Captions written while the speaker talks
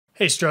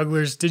Hey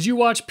strugglers, did you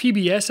watch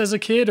PBS as a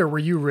kid or were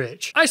you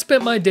rich? I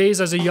spent my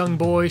days as a young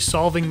boy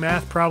solving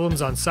math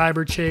problems on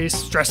Cyber Chase,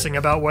 stressing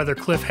about whether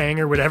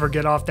Cliffhanger would ever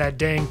get off that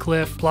dang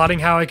cliff, plotting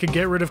how I could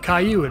get rid of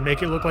Caillou and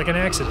make it look like an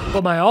accident.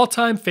 But my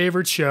all-time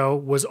favorite show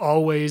was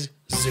always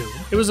Zoom.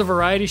 It was a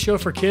variety show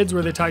for kids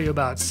where they taught you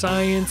about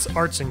science,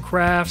 arts and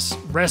crafts,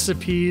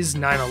 recipes,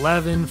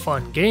 9/11,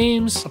 fun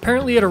games.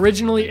 Apparently it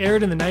originally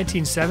aired in the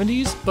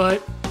 1970s,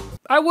 but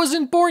I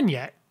wasn't born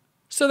yet.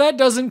 So that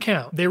doesn't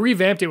count. They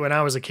revamped it when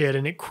I was a kid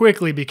and it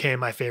quickly became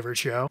my favorite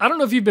show. I don't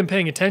know if you've been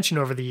paying attention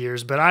over the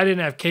years, but I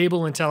didn't have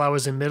cable until I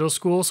was in middle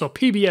school, so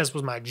PBS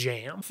was my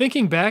jam.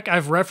 Thinking back,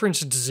 I've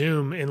referenced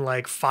Zoom in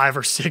like 5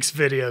 or 6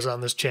 videos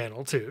on this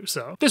channel too,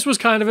 so this was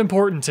kind of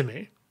important to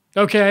me.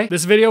 Okay,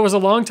 this video was a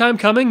long time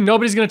coming,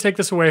 nobody's gonna take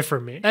this away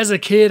from me. As a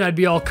kid, I'd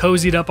be all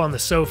cozied up on the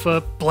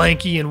sofa,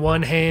 blankie in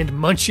one hand,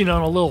 munching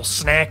on a little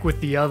snack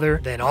with the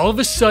other. Then all of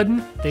a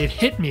sudden, they'd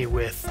hit me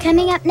with...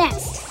 Coming up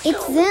next,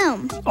 it's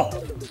Zoom. Oh,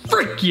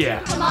 frick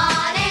yeah! Come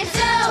on and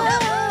Zoom!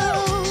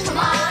 Come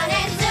on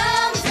and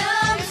Zoom,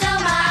 Zoom,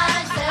 Zoom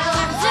on,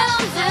 Zoom,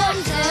 Zoom,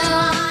 Zoom, Zoom. Come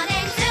on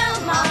and Zoom,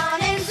 come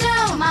on and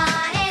Zoom, come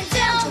on and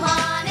Zoom, come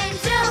on and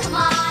Zoom, come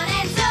on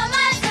and Zoom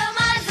on, Zoom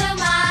on, Zoom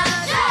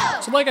on,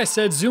 Zoom! So like I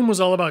said, Zoom was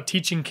all about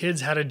teaching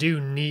kids how to do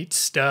neat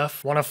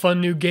stuff. Want a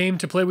fun new game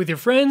to play with your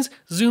friends?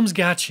 Zoom's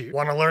got you.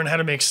 Want to learn how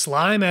to make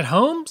slime at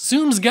home?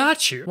 Zoom's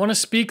got you. Want to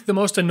speak the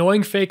most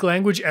annoying fake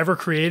language ever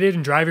created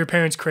and drive your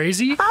parents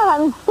crazy?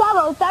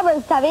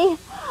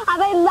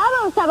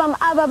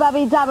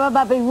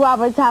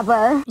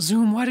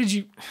 Zoom, why did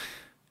you...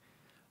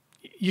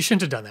 You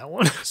shouldn't have done that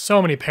one.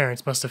 So many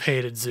parents must have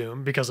hated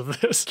Zoom because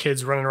of this.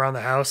 Kids running around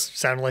the house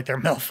sounding like they're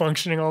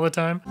malfunctioning all the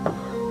time.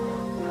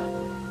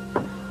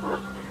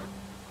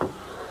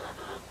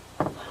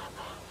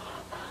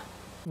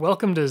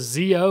 Welcome to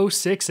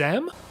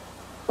ZO6M?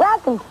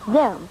 Welcome to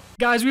Zoom.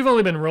 Guys, we've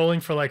only been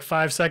rolling for like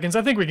 5 seconds.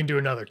 I think we can do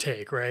another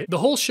take, right? The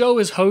whole show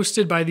is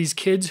hosted by these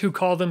kids who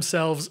call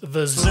themselves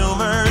the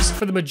Zoomers.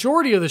 For the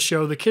majority of the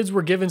show, the kids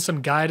were given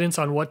some guidance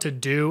on what to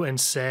do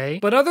and say.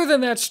 But other than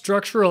that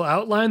structural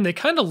outline, they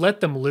kind of let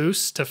them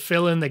loose to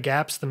fill in the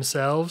gaps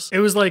themselves. It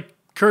was like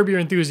Curb Your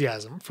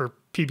Enthusiasm for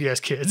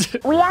PBS Kids.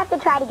 We have to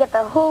try to get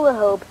the hula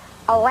hoop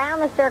around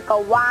the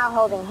circle while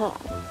holding hands.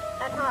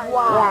 That's hard.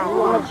 Wow.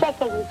 Yeah, and the trick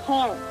is you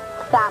can't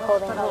stop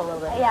holding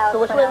hands. Yeah,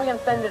 So which way are we going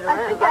to send it around?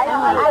 I think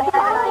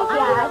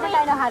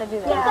I know how to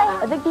do that. Yeah.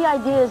 I think the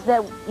idea is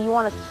that you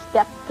want to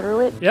step through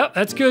it. Yep,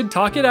 that's good.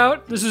 Talk it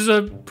out. This is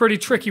a pretty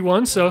tricky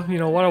one, so, you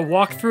know, want to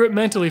walk through it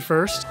mentally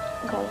first.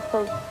 Okay,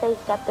 so say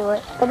step through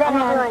it. But then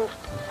everyone...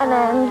 And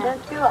then...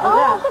 Let's do it.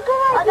 Oh, that's a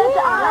good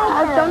idea.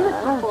 I've done this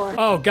before.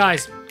 Oh,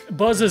 guys,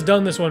 Buzz has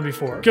done this one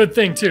before. Good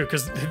thing, too,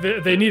 because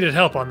they needed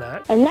help on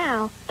that. And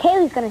now,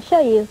 Kaylee's going to show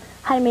you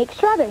how to make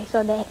strawberry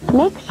sorbet.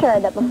 Make sure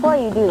that before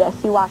you do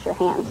this, you wash your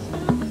hands.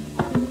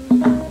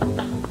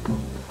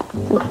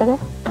 Some sugar?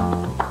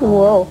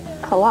 Whoa,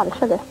 that's a lot of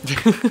sugar.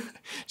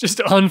 Just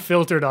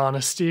unfiltered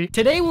honesty.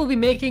 Today we'll be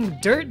making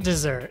dirt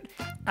dessert.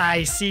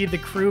 I see the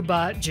crew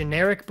bought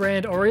generic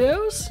brand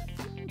Oreos.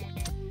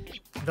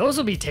 Those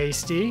will be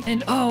tasty.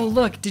 And oh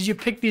look, did you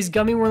pick these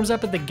gummy worms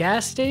up at the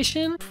gas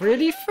station?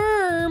 Pretty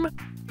firm.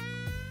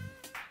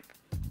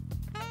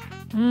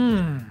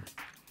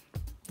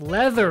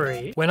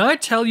 Leathery. When I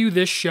tell you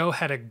this show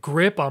had a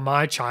grip on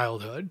my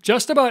childhood,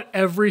 just about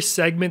every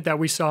segment that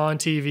we saw on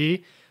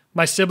TV,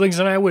 my siblings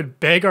and I would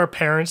beg our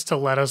parents to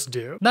let us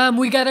do. Mom,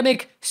 we gotta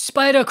make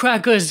spider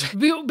crackers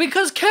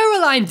because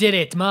Caroline did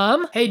it,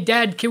 Mom. Hey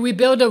Dad, can we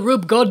build a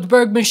Rube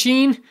Goldberg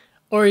machine?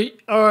 Or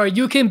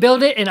you can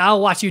build it and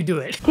I'll watch you do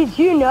it. Did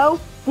you know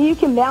that you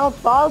can balance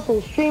balls in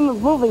a stream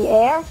of moving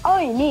air?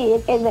 All you need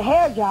is a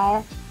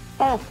hairdryer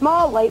and a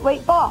small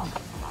lightweight ball.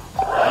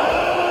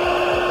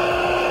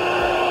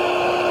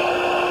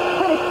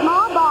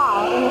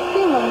 In a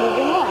stream of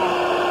moving air.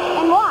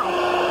 And why?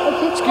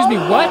 Excuse me,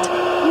 what?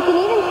 You can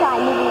even try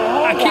moving your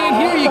hair. I can't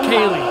hear you,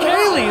 Kaylee.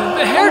 Kaylee,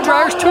 the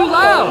hairdryer's too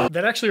loud.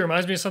 That actually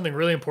reminds me of something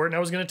really important I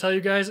was gonna tell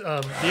you guys. The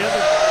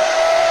other...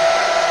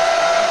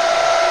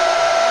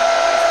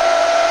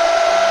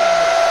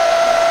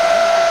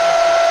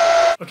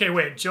 Okay,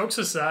 wait, jokes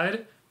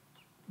aside,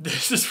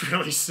 this is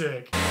really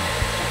sick.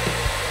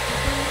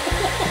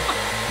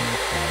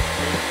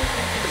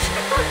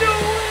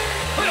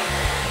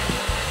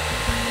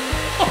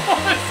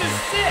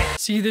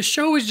 See, this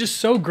show is just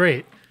so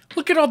great.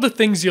 Look at all the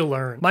things you'll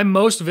learn. My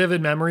most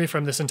vivid memory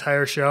from this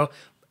entire show,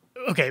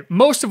 okay,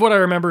 most of what I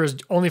remember is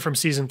only from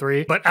season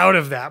 3, but out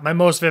of that, my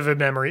most vivid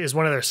memory is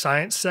one of their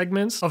science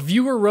segments. A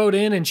viewer wrote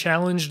in and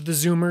challenged the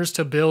Zoomers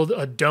to build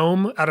a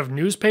dome out of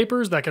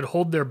newspapers that could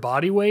hold their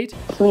body weight.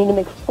 So we need to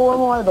make 4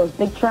 more of those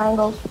big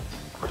triangles.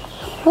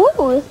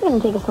 Ooh, this is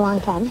going to take us a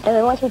long time. And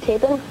then once we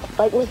tape them,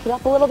 like lift it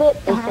up a little bit,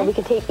 and so we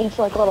can tape each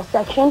like little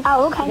section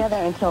together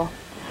until...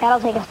 That'll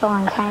take us a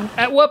long time.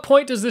 At what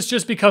point does this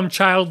just become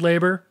child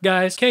labor,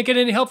 guys? Can't get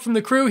any help from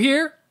the crew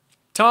here?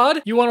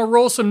 Todd, you want to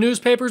roll some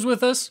newspapers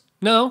with us?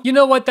 No? You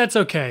know what? That's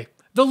okay.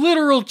 The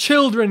literal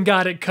children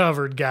got it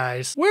covered,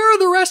 guys. Where are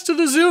the rest of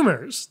the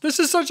Zoomers? This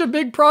is such a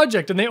big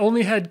project and they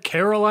only had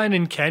Caroline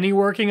and Kenny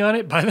working on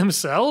it by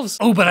themselves?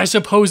 Oh, but I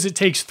suppose it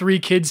takes 3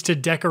 kids to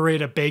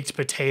decorate a baked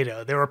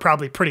potato. They were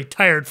probably pretty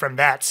tired from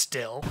that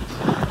still.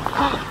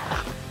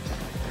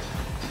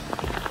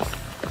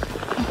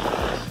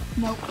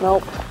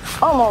 Nope.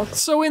 Almost.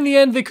 So in the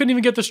end, they couldn't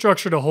even get the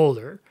structure to hold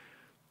her.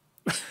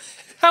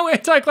 How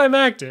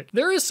anticlimactic.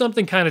 There is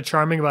something kind of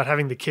charming about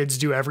having the kids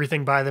do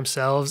everything by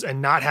themselves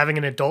and not having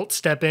an adult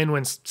step in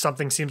when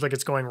something seems like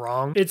it's going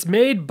wrong. It's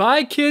made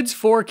by kids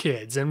for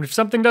kids, and if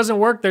something doesn't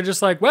work, they're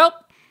just like,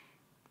 well,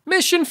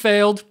 mission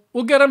failed.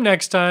 We'll get them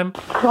next time.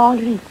 Crawl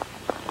underneath.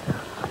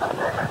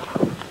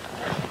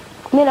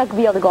 You may not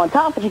be able to go on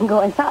top, but you can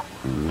go inside.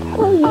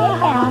 Oh,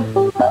 yeah.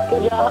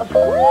 Good job.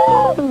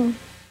 Woo.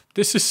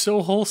 This is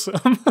so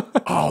wholesome.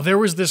 Oh, there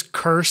was this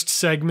cursed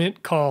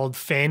segment called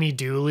Fanny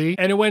Dooley,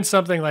 and it went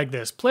something like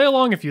this. Play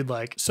along if you'd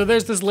like. So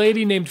there's this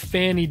lady named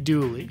Fanny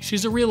Dooley.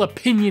 She's a real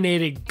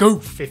opinionated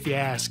goof, if you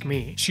ask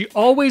me. She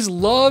always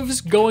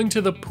loves going to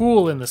the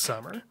pool in the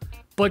summer,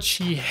 but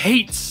she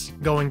hates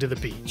going to the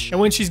beach. And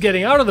when she's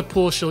getting out of the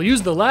pool, she'll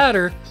use the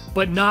ladder,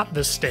 but not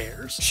the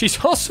stairs.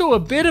 She's also a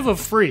bit of a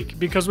freak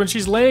because when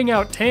she's laying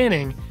out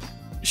tanning,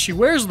 she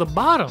wears the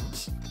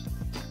bottoms,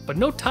 but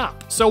no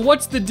top. So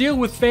what's the deal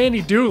with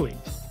Fanny Dooley?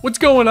 What's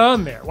going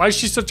on there? Why is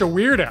she such a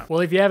weirdo?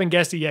 Well, if you haven't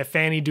guessed it yet,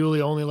 Fanny Dooley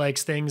only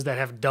likes things that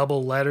have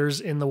double letters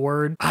in the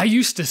word. I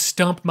used to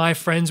stump my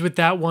friends with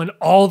that one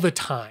all the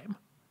time.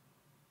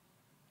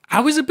 I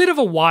was a bit of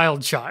a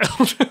wild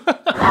child.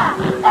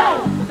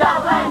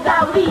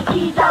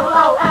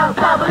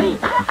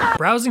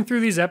 Browsing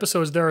through these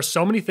episodes, there are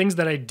so many things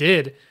that I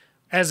did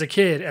as a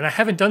kid, and I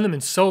haven't done them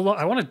in so long.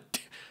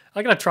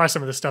 I gotta try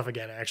some of this stuff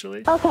again,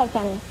 actually. Okay,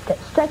 Kenny.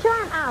 Stretch your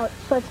arm out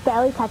so it's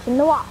barely touching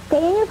the wall.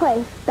 Stay in your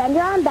place, bend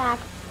your arm back,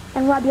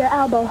 and rub your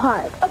elbow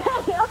hard.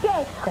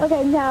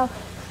 Okay, now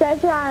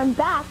stretch your arm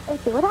back and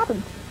see what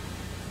happens.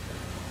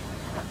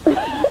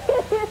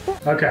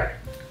 Okay.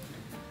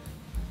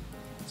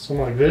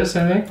 Something like this,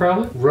 I think,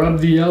 probably. Rub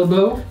the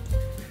elbow.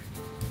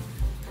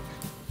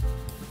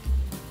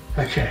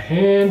 Okay,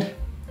 hand.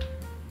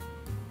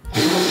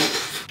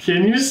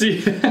 Can you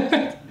see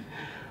that?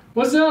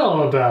 What's that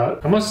all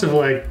about? I must have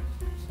like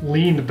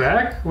leaned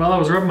back while I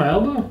was rubbing my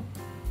elbow.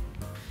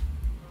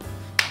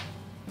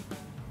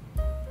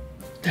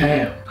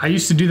 Damn. I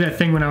used to do that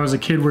thing when I was a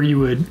kid where did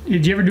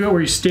you ever do it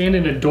where you stand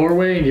in a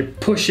doorway and you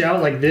push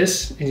out like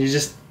this and you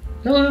just,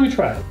 no, let me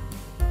try it.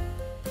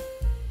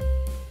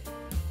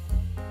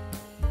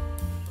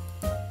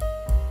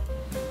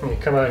 And you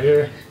come out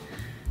here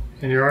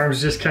and your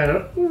arms just kind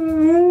of,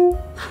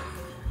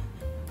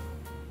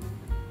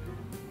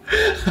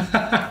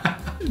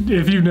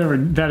 if you've never,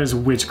 that is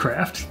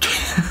witchcraft.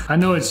 I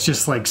know it's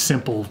just like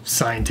simple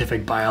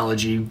scientific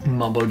biology,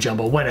 mumbo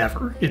jumbo,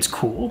 whatever. It's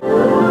cool.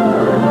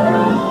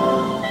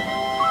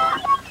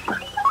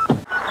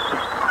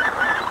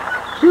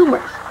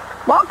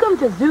 Zoomers, welcome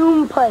to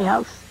Zoom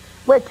Playhouse,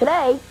 where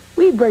today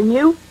we bring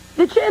you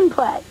the chin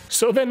play.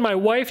 So then my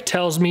wife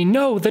tells me,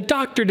 no, the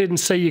doctor didn't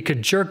say you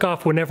could jerk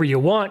off whenever you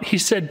want. He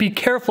said, be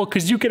careful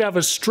because you could have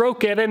a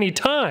stroke at any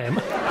time.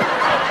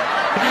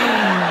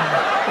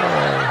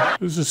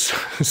 This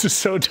is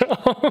so dumb.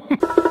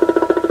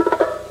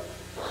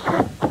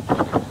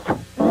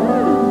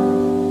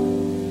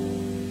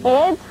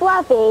 It's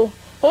fluffy.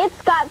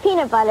 It's got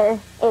peanut butter.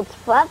 It's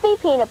fluffy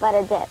peanut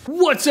butter dip.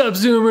 What's up,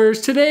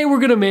 Zoomers? Today we're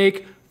gonna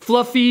make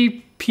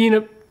fluffy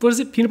peanut, what is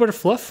it, peanut butter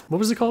fluff? What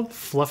was it called?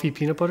 Fluffy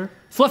peanut butter?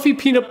 Fluffy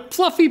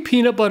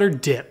peanut butter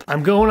dip.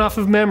 I'm going off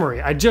of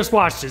memory. I just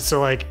watched it,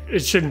 so like, it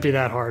shouldn't be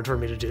that hard for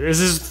me to do. This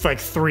is like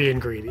 3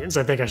 ingredients.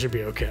 I think I should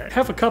be okay.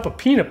 Half a cup of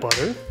peanut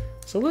butter.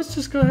 So let's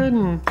just go ahead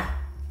and,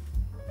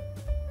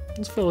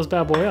 let's fill this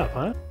bad boy up,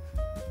 huh?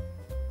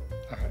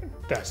 All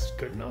right, that's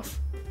good enough.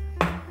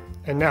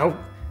 And now,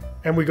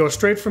 and we go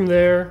straight from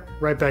there,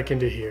 right back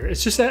into here.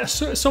 It's just that,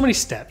 so many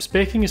steps.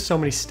 Baking is so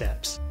many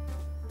steps.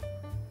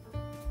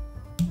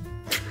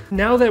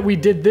 Now that we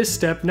did this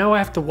step, now I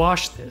have to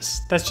wash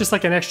this. That's just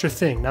like an extra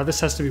thing. Now this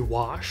has to be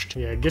washed.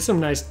 Yeah, get some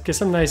nice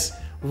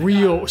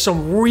real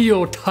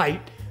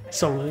tight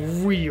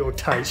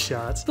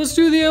shots. Let's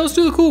do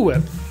the Cool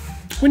Whip.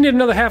 We need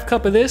another half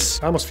cup of this.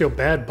 I almost feel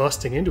bad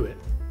busting into it.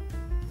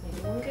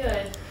 You're doing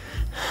good.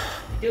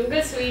 You're doing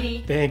good,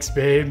 sweetie. Thanks,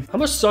 babe.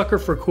 I'm a sucker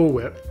for Cool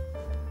Whip.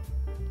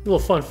 A little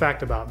fun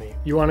fact about me.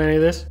 You want any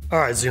of this? All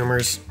right,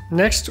 Zoomers.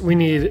 Next, we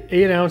need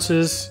 8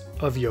 ounces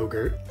of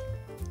yogurt.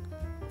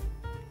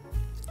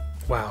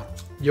 Wow,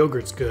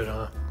 yogurt's good,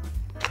 huh?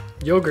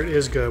 Yogurt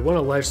is good. One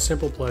of life's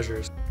simple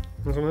pleasures.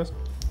 Want some of this?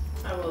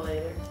 I will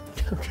later.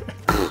 Okay.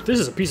 This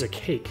is a piece of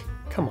cake.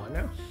 Come on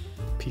now.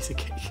 Piece of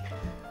cake.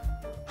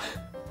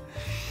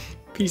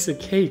 Piece of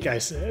cake, I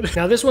said.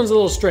 Now this one's a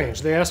little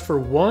strange. They asked for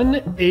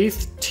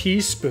 1/8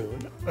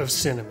 teaspoon of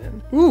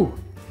cinnamon. Ooh,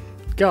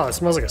 God, it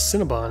smells like a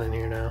Cinnabon in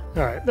here now.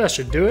 All right, that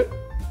should do it.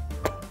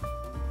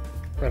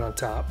 Right on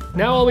top.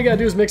 Now all we gotta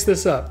do is mix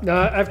this up.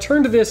 Now I've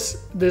turned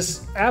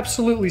this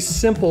absolutely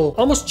simple,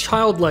 almost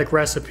childlike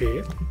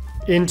recipe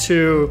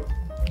into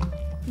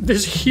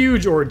this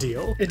huge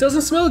ordeal. It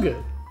doesn't smell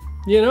good.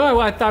 You know,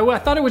 I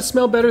thought it would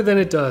smell better than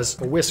it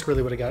does. A whisk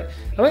really would have got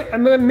it.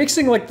 I'm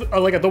mixing like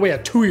the way a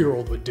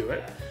 2-year-old would do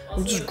it.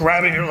 I'm just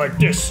grabbing it like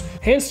this.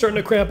 Hand's starting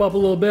to cramp up a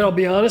little bit, I'll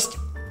be honest.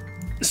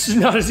 This is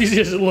not as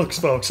easy as it looks,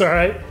 folks, all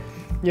right?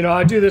 You know,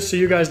 I do this so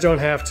you guys don't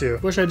have to.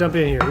 What should I dump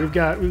in here? We've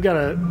got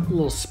a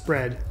little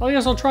spread. I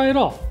guess I'll try it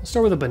all. Let's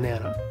start with a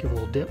banana. Give it a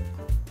little dip.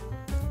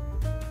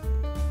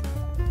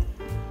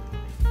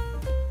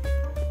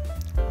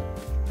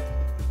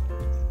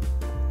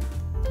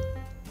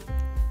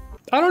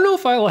 I don't know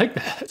if I like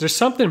that. There's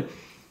something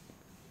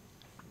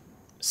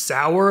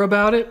sour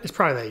about it. It's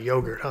probably that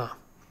yogurt, huh?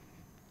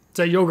 Is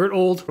that yogurt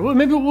old? Well,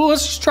 maybe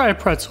let's just try a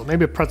pretzel.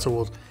 Maybe a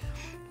pretzel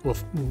will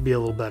be a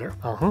little better.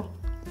 Uh-huh.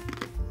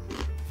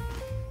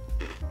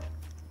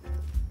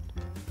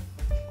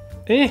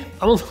 I'm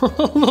a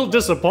little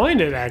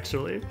disappointed,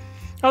 actually.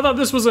 I thought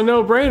this was a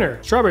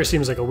no-brainer. Strawberry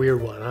seems like a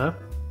weird one, huh?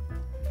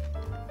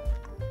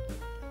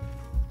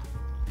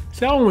 See,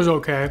 that one was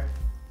okay.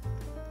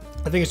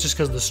 I think it's just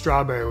because the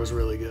strawberry was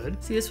really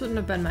good. See, this wouldn't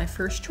have been my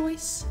first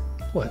choice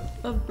What?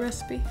 of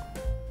recipe.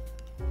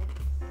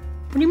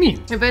 What do you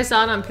mean? If I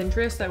saw it on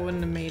Pinterest, I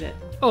wouldn't have made it.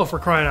 Oh, for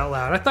crying out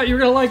loud. I thought you were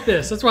gonna like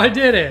this. That's why I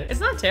did it. It's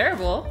not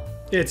terrible.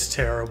 It's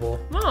terrible.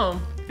 No.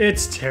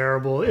 It's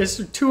terrible. It's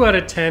 2 out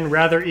of 10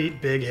 rather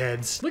eat big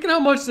heads. Look at how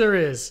much there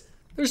is.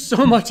 There's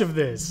so much of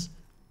this.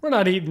 We're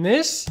not eating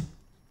this.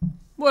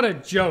 What a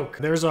joke.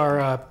 There's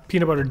our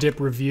peanut butter dip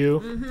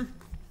review.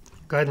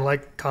 Go ahead and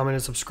like, comment,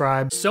 and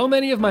subscribe. So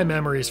many of my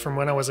memories from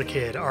when I was a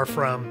kid are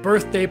from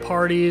birthday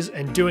parties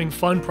and doing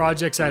fun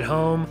projects at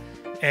home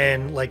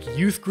and like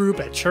youth group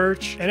at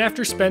church. And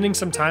after spending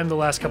some time the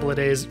last couple of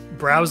days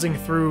browsing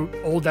through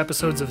old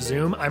episodes of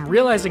Zoom, I'm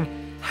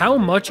realizing how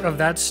much of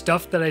that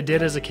stuff that I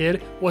did as a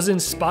kid was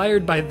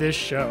inspired by this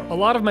show. A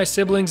lot of my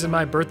siblings and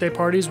my birthday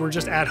parties were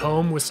just at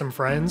home with some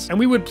friends, and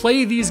we would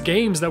play these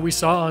games that we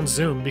saw on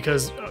Zoom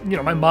because, you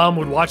know, my mom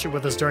would watch it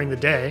with us during the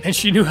day, and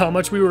she knew how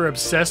much we were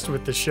obsessed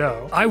with the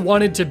show. I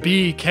wanted to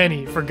be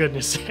Kenny, for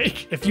goodness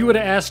sake. If you would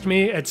have asked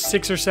me at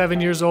 6 or 7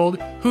 years old,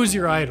 who's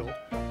your idol?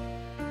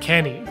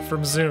 Kenny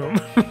from Zoom.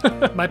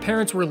 My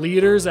parents were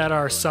leaders at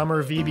our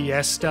summer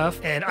VBS stuff,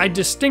 and I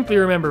distinctly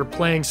remember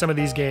playing some of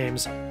these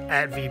games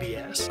at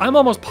VBS. I'm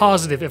almost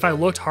positive if I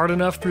looked hard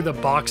enough through the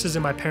boxes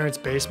in my parents'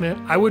 basement,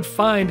 I would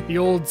find the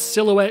old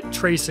silhouette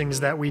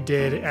tracings that we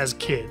did as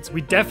kids.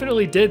 We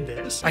definitely did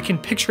this. I can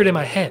picture it in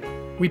my head.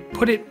 We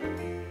put it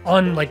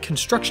on like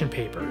construction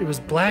paper. It was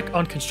black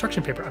on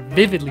construction paper. I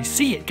vividly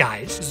see it,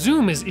 guys.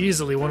 Zoom is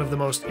easily one of the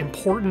most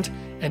important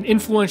and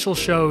influential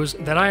shows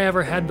that I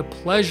ever had the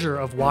pleasure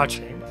of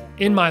watching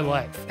in my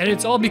life. And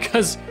it's all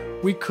because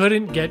we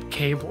couldn't get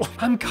cable.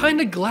 I'm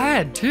kind of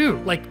glad too.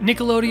 Like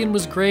Nickelodeon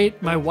was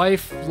great. My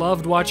wife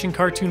loved watching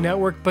Cartoon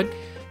Network, but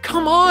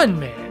come on,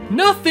 man.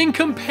 Nothing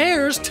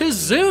compares to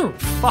Zoom.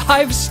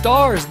 5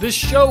 stars. This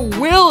show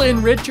will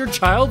enrich your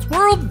child's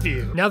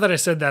worldview. Now that I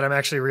said that, I'm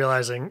actually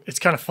realizing it's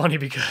kind of funny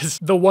because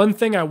the one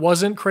thing I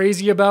wasn't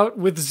crazy about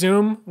with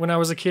Zoom when I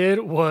was a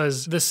kid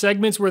was the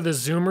segments where the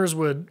Zoomers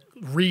would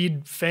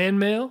read fan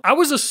mail. I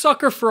was a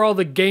sucker for all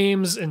the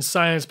games and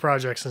science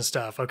projects and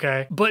stuff,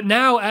 okay? But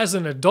now as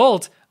an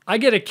adult, I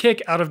get a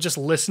kick out of just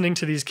listening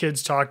to these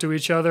kids talk to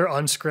each other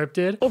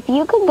unscripted. If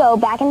you could go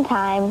back in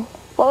time,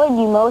 what would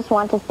you most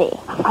want to see?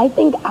 I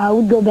think I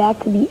would go back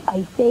to the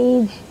Ice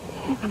Age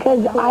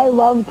because I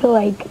love to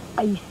like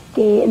ice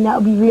skate and that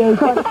would be really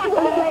fun.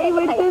 Play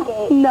with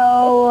the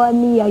snow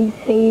on the Ice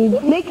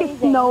Age. Make a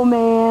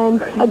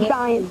snowman, a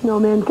giant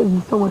snowman because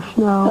there's so much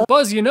snow.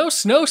 Buzz, you know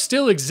snow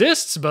still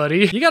exists,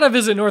 buddy. You gotta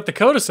visit North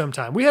Dakota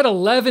sometime. We had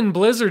 11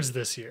 blizzards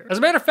this year. As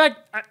a matter of fact,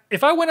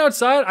 if I went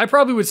outside, I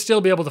probably would still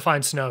be able to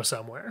find snow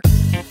somewhere.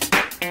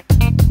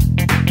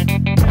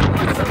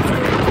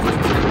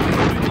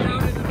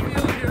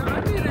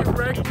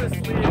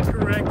 Recklessly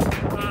incorrect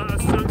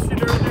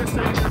assumption earlier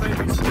saying there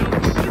might be snow.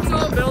 It's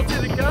all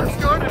melted, it got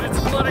started, it's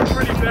flooding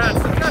pretty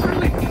bad. So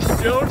definitely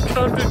don't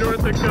come to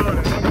North Dakota.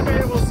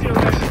 Okay, we'll see you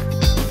later.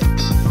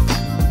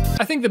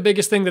 I think the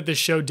biggest thing that this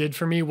show did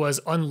for me was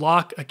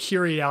unlock a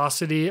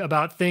curiosity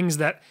about things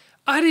that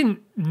I didn't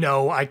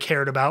know I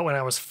cared about when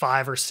I was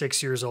 5 or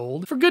 6 years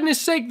old. For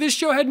goodness sake, this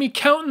show had me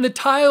counting the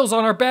tiles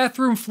on our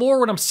bathroom floor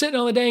when I'm sitting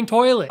on the dang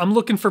toilet. I'm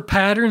looking for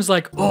patterns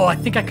like, oh, I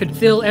think I could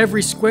fill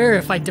every square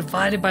if I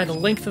divided by the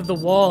length of the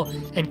wall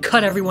and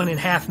cut everyone in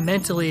half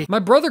mentally. My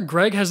brother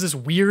Greg has this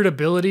weird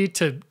ability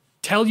to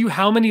tell you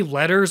how many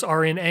letters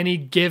are in any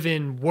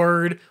given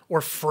word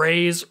or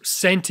phrase,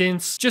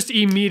 sentence, just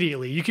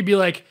immediately. You could be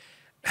like,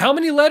 how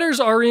many letters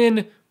are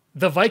in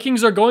the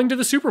Vikings are going to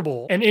the Super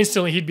Bowl? And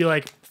instantly he'd be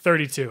like,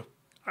 32.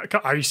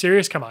 Are you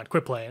serious? Come on,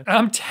 quit playing.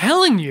 I'm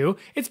telling you,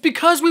 it's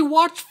because we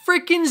watched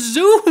freaking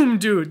Zoom,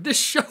 dude. The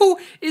show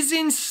is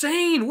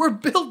insane. We're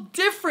built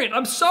different.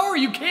 I'm sorry,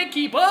 you can't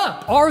keep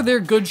up. Are there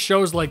good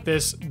shows like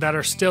this that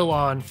are still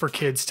on for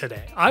kids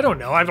today? I don't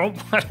know. I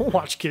don't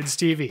watch kids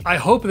TV. I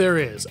hope there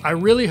is. I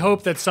really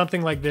hope that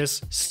something like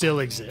this still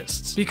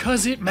exists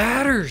because it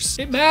matters.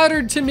 It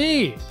mattered to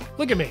me.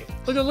 Look at me.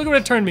 Look what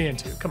it turned me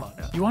into. Come on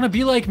now. You want to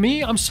be like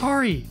me? I'm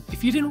sorry.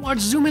 If you didn't watch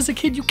Zoom as a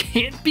kid, you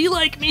can't be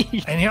like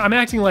me. And I'm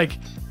acting like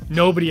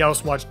nobody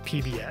else watched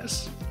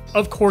PBS.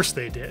 Of course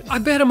they did. I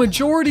bet a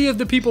majority of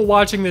the people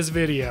watching this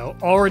video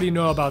already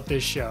know about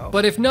this show.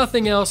 But if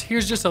nothing else,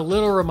 here's just a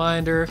little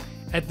reminder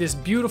at this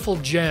beautiful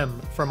gem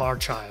from our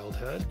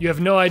childhood. You have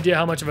no idea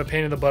how much of a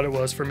pain in the butt it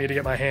was for me to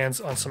get my hands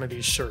on some of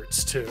these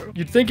shirts too.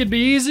 You'd think it'd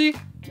be easy?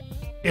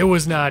 It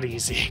was not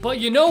easy. But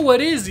you know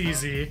what is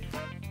easy?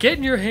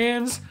 Getting your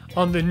hands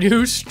on the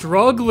new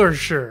Struggler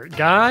shirt,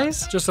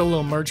 guys. Just a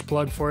little merch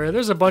plug for you.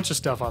 There's a bunch of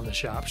stuff on the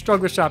shop,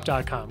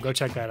 strugglershop.com. Go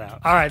check that out.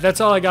 All right,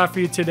 that's all I got for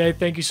you today.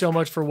 Thank you so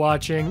much for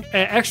watching.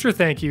 An extra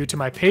thank you to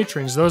my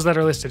patrons. Those that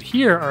are listed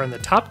here are in the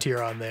top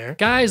tier on there.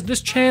 Guys, this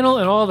channel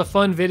and all the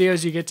fun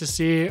videos you get to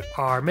see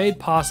are made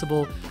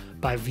possible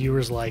by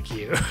viewers like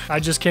you. I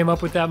just came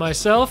up with that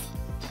myself.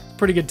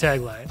 Pretty good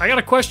tagline. I got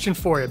a question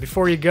for you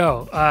before you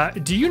go.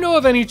 Do you know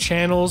of any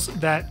channels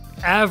that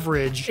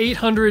average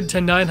 800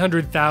 to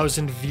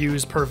 900,000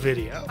 views per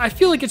video? I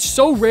feel like it's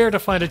so rare to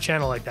find a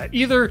channel like that.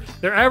 Either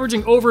they're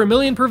averaging over 1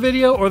 million per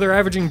video or they're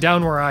averaging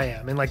down where I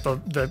am in like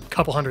the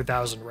couple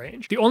 100,000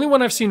 range. The only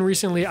one I've seen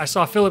recently, I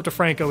saw Philip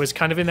DeFranco is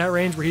kind of in that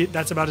range where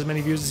that's about as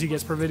many views as he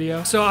gets per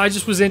video. So I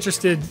just was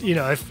interested, you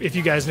know, if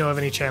you guys know of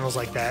any channels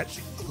like that,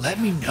 let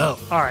me know.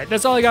 All right,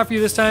 that's all I got for you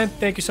this time.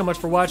 Thank you so much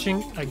for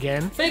watching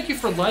again. Thank you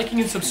for liking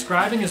and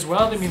subscribing as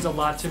well. That means a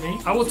lot to me.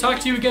 I will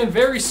talk to you again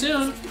very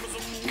soon.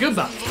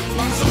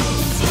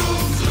 Goodbye.